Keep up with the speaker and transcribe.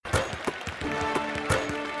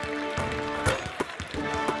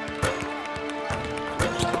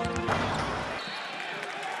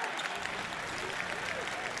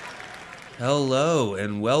Hello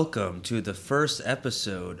and welcome to the first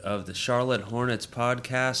episode of the Charlotte Hornets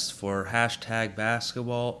podcast for Hashtag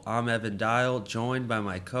Basketball. I'm Evan Dial, joined by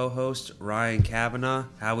my co-host Ryan Kavanaugh.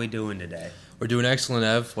 How we doing today? We're doing excellent,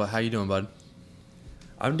 Ev. Well, how you doing, bud?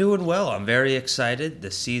 I'm doing well. I'm very excited. The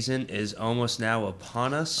season is almost now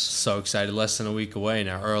upon us. So excited. Less than a week away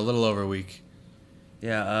now, or a little over a week.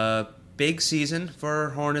 Yeah, big season for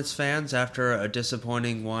Hornets fans after a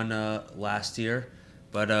disappointing one last year.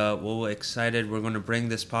 But we're excited. We're going to bring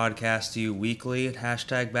this podcast to you weekly at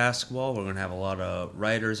Hashtag Basketball. We're going to have a lot of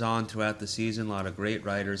writers on throughout the season, a lot of great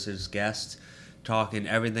writers as guests, talking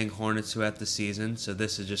everything Hornets throughout the season. So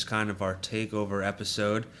this is just kind of our takeover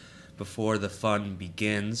episode before the fun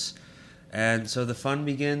begins. And so the fun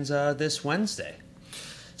begins this Wednesday.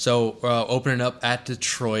 So opening up at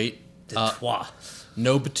Detroit. Detroit.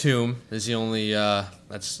 No Batum is the only,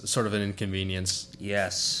 that's sort of an inconvenience.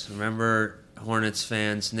 Yes. Remember, Hornets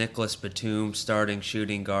fans, Nicholas Batum, starting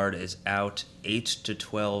shooting guard, is out 8 to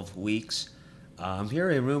 12 weeks. I'm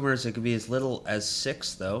hearing rumors it could be as little as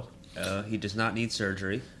 6, though. He does not need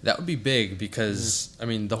surgery. That would be big because,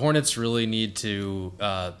 the Hornets really need to,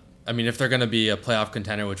 if they're going to be a playoff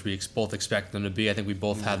contender, which we both expect them to be, I think we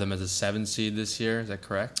both had them as a 7 seed this year. Is that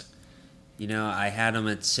correct? You know, I had him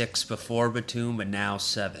at 6 before Batum, but now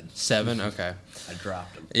 7. 7? Okay. I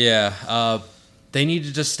dropped him. Yeah. They need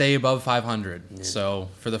to just stay above 500. Yeah. So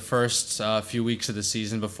for the first few weeks of the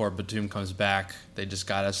season before Batum comes back, they just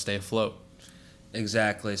got to stay afloat.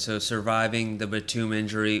 Exactly. So surviving the Batum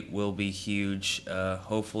injury will be huge.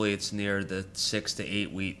 Hopefully it's near the 6 to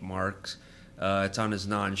 8 week marks. It's on his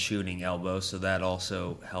non-shooting elbow, so that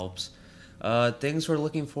also helps. Things we're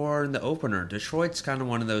looking for in the opener. Detroit's kind of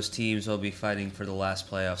one of those teams that'll be fighting for the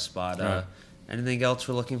last playoff spot. Right. Anything else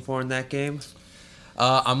we're looking for in that game?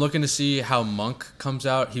 I'm looking to see how Monk comes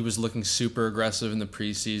out. He was looking super aggressive in the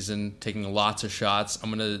preseason, taking lots of shots. I'm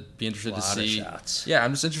going to be interested to see. Shots. Yeah,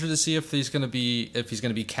 I'm just interested to see if he's going to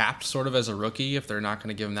be capped sort of as a rookie. If they're not going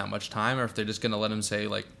to give him that much time, or if they're just going to let him say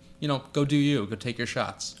go do you, go take your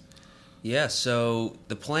shots. Yeah. So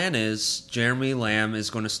the plan is Jeremy Lamb is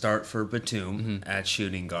going to start for Batum at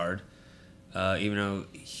shooting guard. Even though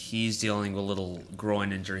he's dealing with a little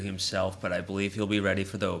groin injury himself, but I believe he'll be ready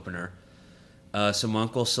for the opener. So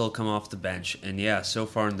Monk will still come off the bench. And yeah, so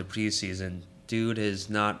far in the preseason, dude has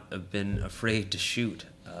not been afraid to shoot.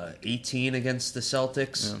 18 against the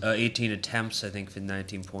Celtics, 18 attempts, I think, for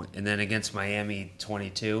 19 points. And then against Miami,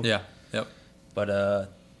 22. Yeah, yep. But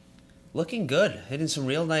looking good, hitting some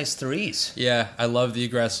real nice threes. Yeah, I love the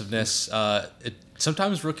aggressiveness.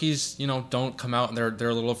 Sometimes rookies, don't come out and they're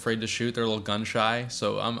a little afraid to shoot. They're a little gun shy.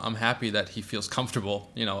 So I'm happy that he feels comfortable,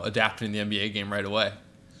 adapting the NBA game right away.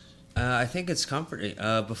 I think it's comforting.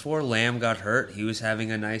 Before Lamb got hurt, he was having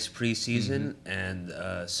a nice preseason,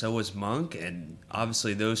 and so was Monk. And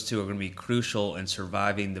obviously, those two are going to be crucial in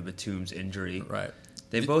surviving the Batum's injury. Right.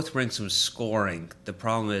 They both bring some scoring. The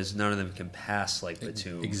problem is none of them can pass like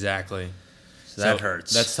Batum. Exactly. So that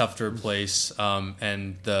hurts. That's tough to replace.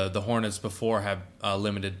 And the Hornets before have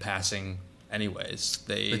limited passing anyways.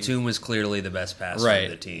 Batum was clearly the best passer of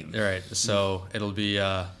the team. Right. So it'll be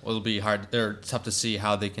hard. They're tough to see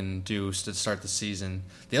how they can do to start the season.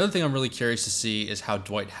 The other thing I'm really curious to see is how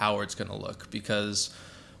Dwight Howard's going to look, because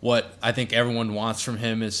what I think everyone wants from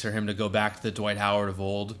him is for him to go back to the Dwight Howard of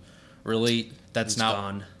old. Really, that's not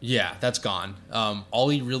gone. Yeah, that's gone. All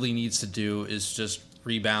he really needs to do is just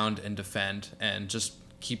rebound and defend and just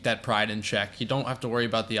keep that pride in check. You don't have to worry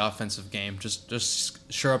about the offensive game.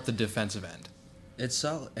 Just shore up the defensive end. It's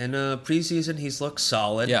solid. In preseason, he's looked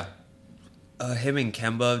solid. Yeah. Him and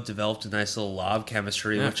Kemba developed a nice little lob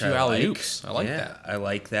chemistry, Yeah, which a few I like. alley-oops. I like that. I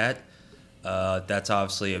like that. That's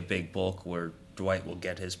obviously a big bulk where Dwight will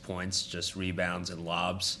get his points, just rebounds and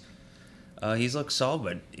lobs. He's looked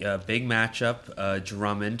solid. Big matchup.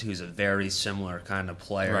 Drummond, who's a very similar kind of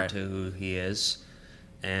player to who he is.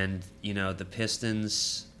 And, the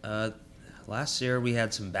Pistons, last year we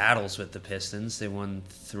had some battles with the Pistons. They won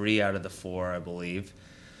 3 out of the 4, I believe.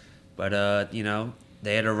 But,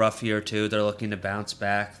 they had a rough year too. They're looking to bounce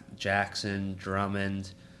back. Jackson,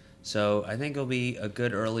 Drummond. So I think it'll be a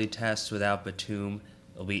good early test without Batum.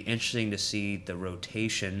 It'll be interesting to see the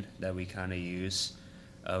rotation that we kind of use.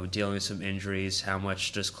 Dealing with some injuries. How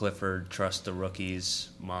much does Clifford trust the rookies,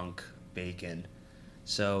 Monk, Bacon?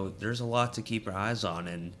 So there's a lot to keep our eyes on.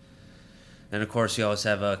 And of course, you always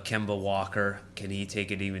have Kemba Walker. Can he take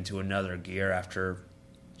it even to another gear after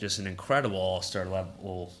just an incredible all-star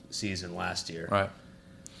level season last year? Right.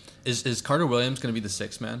 Is Carter Williams going to be the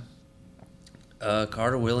 6th man?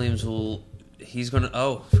 Carter Williams he's going to...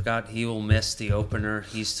 Oh, forgot he will miss the opener.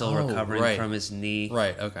 He's still recovering from his knee.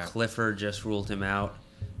 Right, okay. Clifford just ruled him out.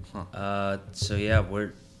 Huh. So, yeah,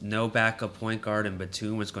 we're no backup point guard, and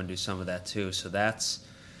Batum is going to do some of that, too. So that's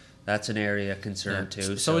an area of concern,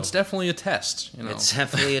 too. So it's definitely a test. It's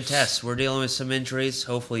definitely a test. We're dealing with some injuries.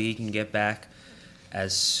 Hopefully he can get back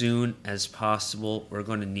as soon as possible. We're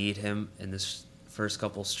going to need him in this first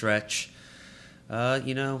couple stretch. But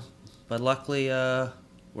luckily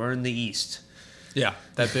we're in the East. Yeah,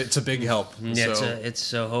 it's a big help.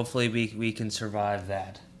 So hopefully we can survive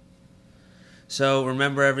that. So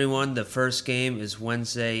remember, everyone, the first game is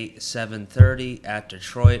Wednesday, 7:30 at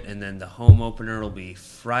Detroit, and then the home opener will be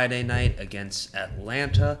Friday night against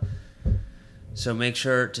Atlanta. So make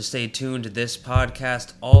sure to stay tuned to this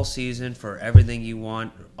podcast all season for everything you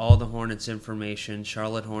want, all the Hornets information,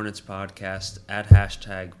 Charlotte Hornets podcast, at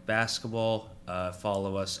 #basketball.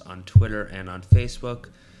 Follow us on Twitter and on Facebook.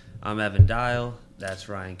 I'm Evan Dial. That's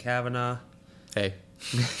Ryan Kavanaugh. Hey.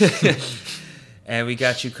 And we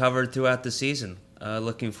got you covered throughout the season.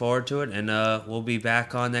 Looking forward to it. And we'll be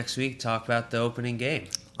back on next week, talk about the opening game.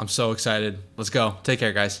 I'm so excited. Let's go. Take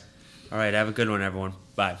care, guys. All right. Have a good one, everyone.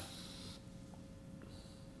 Bye.